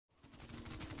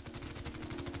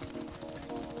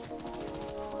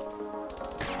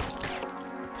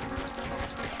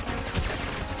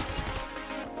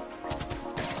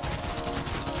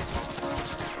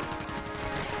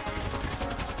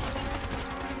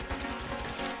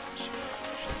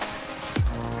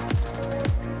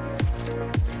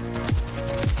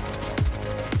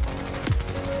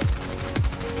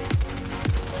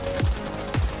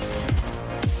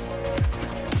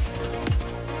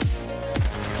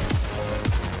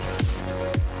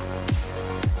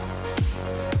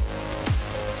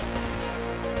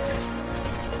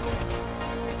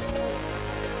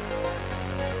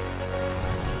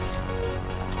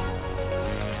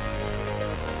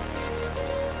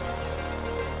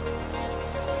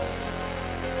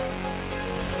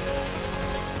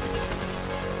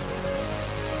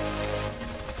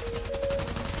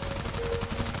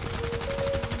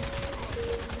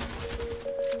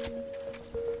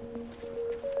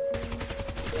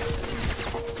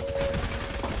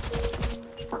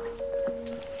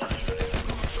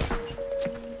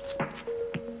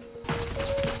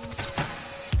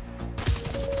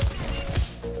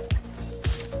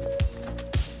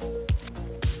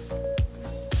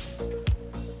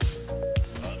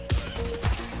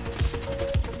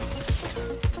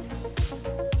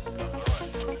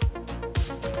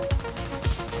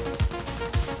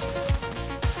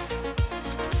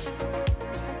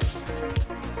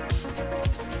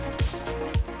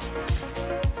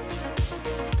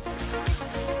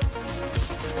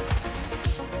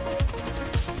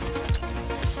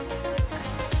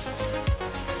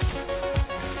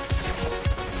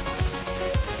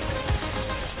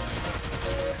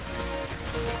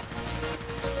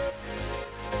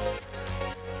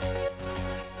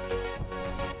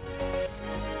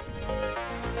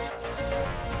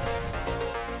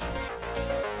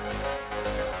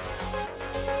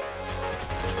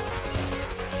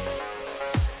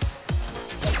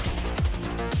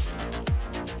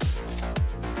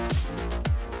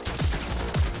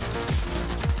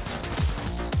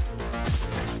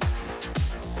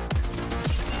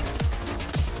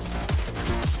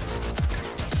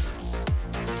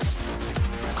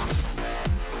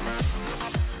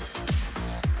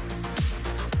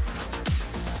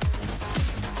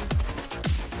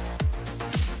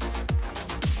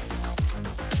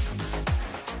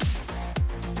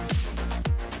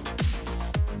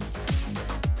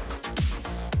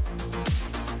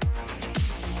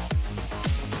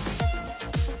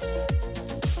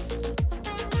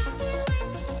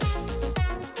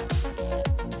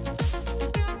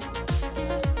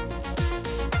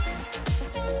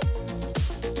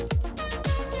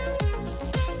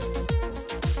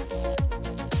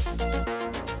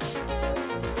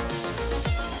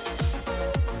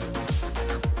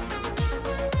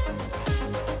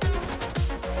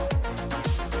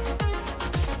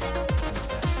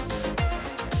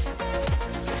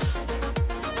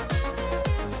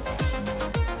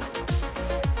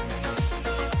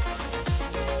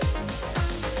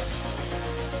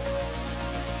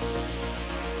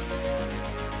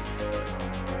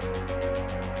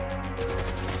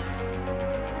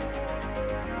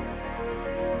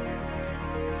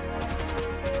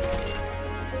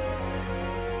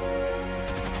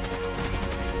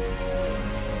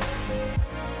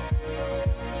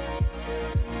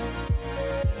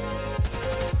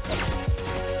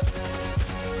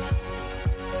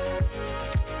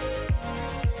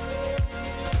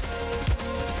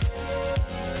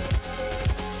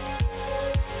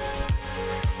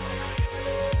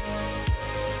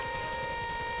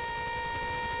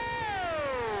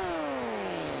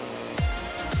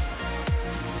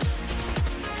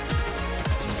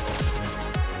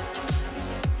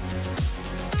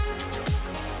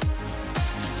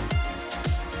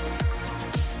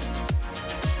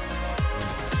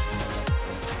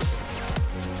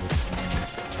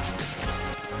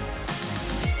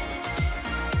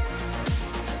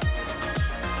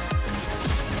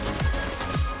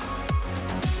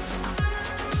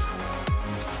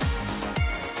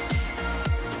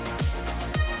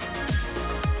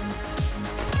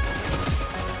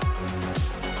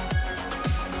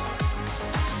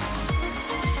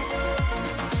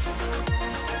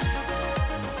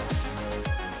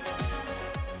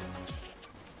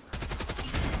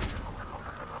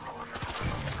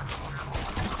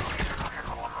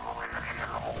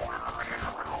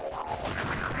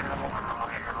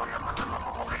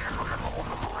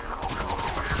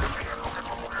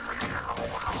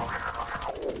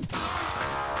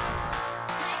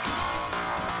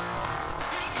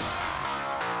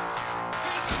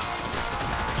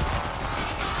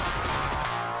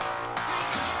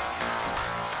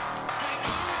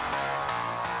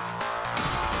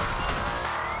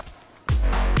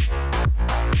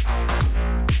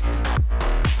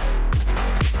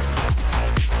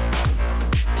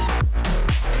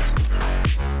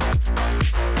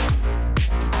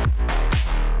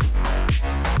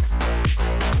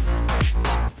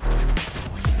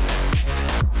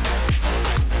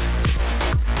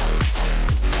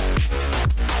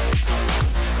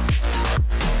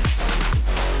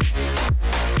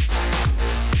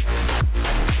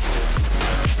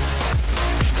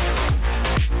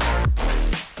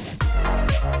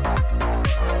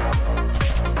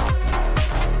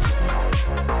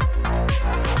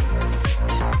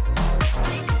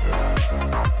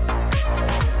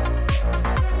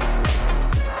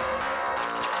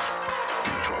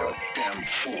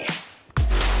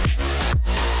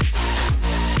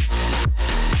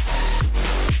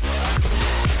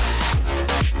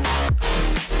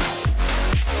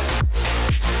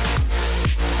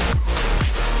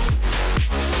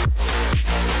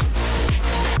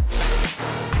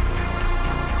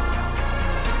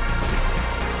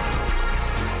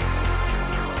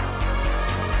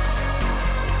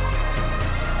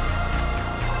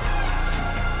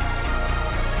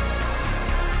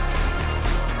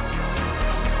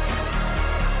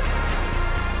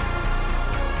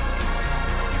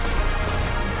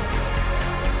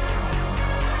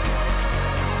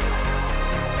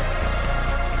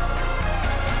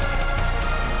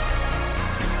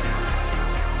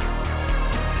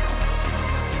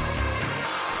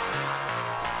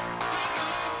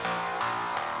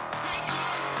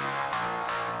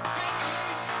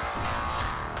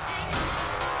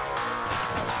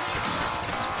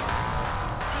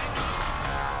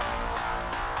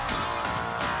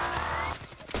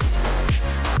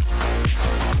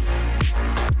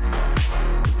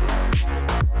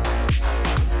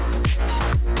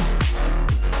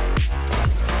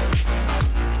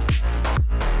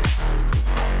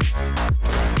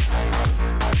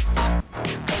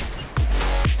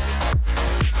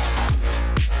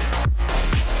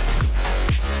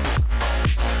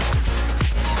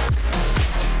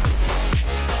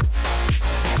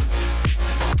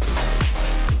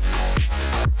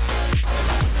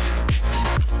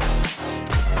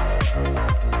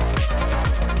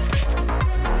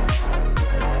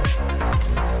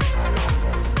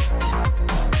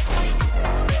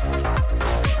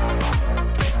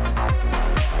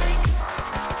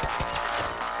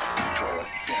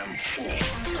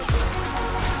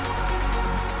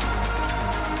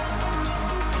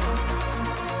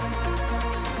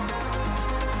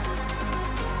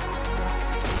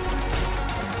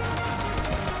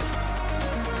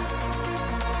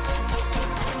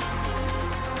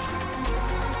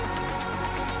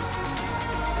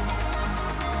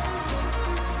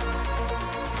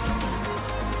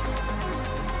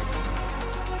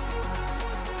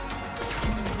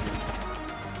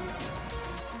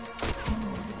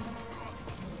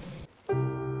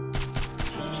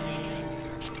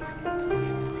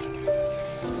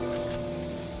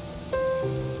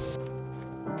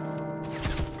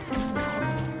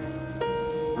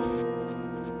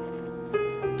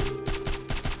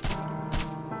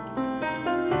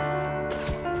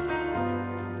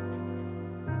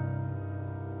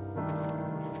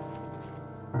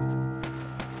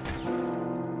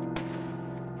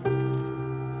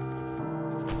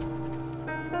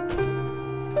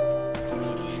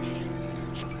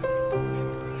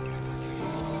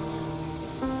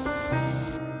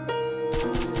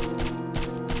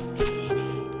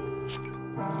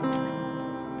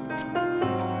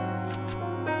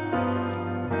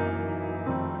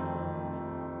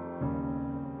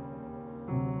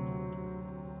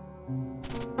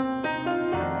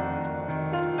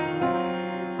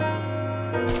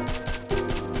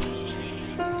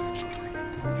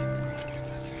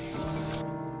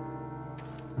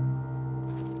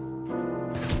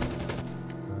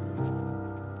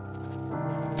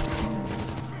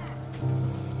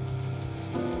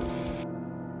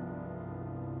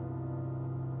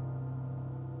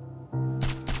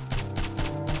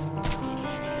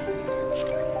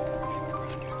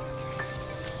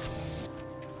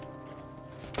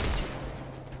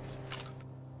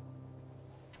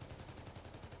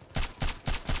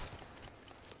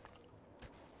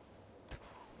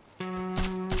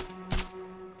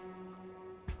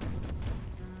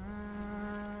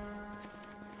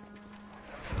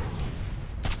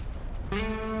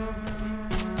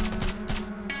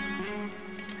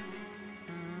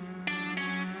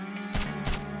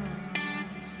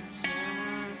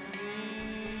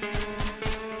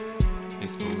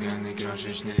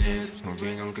крошечный лист.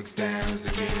 Увидел, как стаю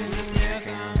забили для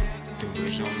смеха. Ты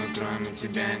выжил, но кроме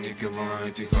тебя никого.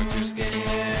 И ты хочешь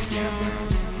скорее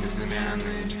гепнуть.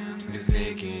 Безымянный,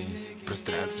 безликий, в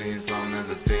прострации словно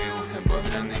застыл.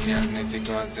 Ободранный, грязный, ты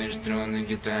коцаешь струны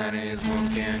гитары, и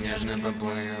звуки нежно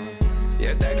поплыл.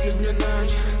 Я так люблю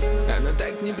ночь, она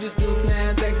так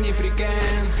неприступная, так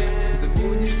неприкаян.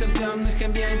 Забудешься в темных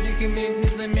объятиях и миг не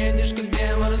заметишь, как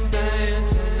дерево растает.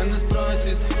 Она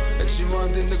спросит, отчего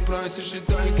ты так просишь, и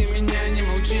только меня не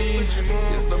молчи.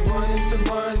 Я свободен с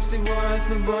тобой от всего, я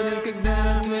свободен,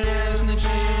 когда растворяюсь в ночи.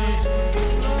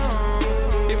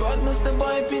 И вот мы с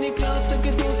тобой перекресток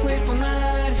и тусклый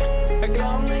фонарь.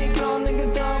 Огромные кроны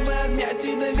готовы обнять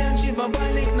и доверчиво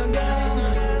бали к ногам.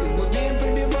 Из глубин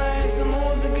пробивается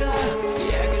музыка,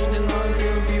 я каждой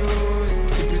нотой убьюсь.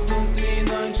 И в присутствии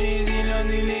ночи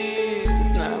зеленый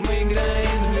лист нам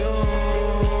играет блюз.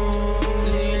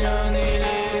 Зеленый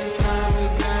лист нам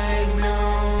играет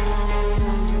блюз.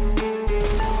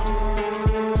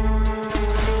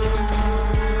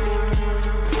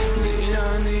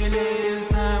 Зеленый лист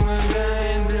нам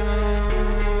играет блюз.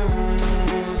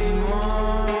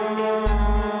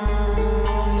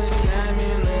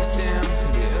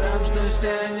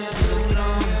 Сядет на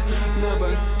трон, но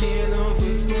покинув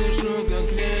их, слышу, как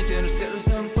ветер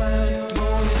сердцем поет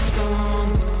твой сон.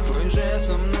 Спой же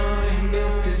со мной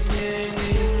без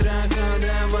стеснений и страха,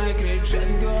 давай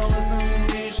кричать голосом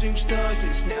мишек, что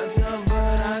теснятся в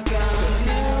бараках. Что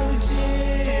не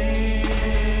уйти,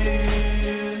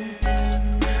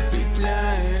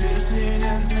 петляя, если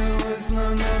не снова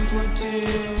слона в пути.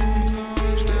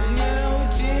 Что не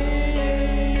уйти,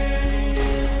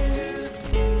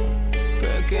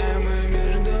 пока мы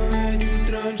между этих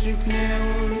строчек не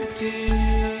уйти.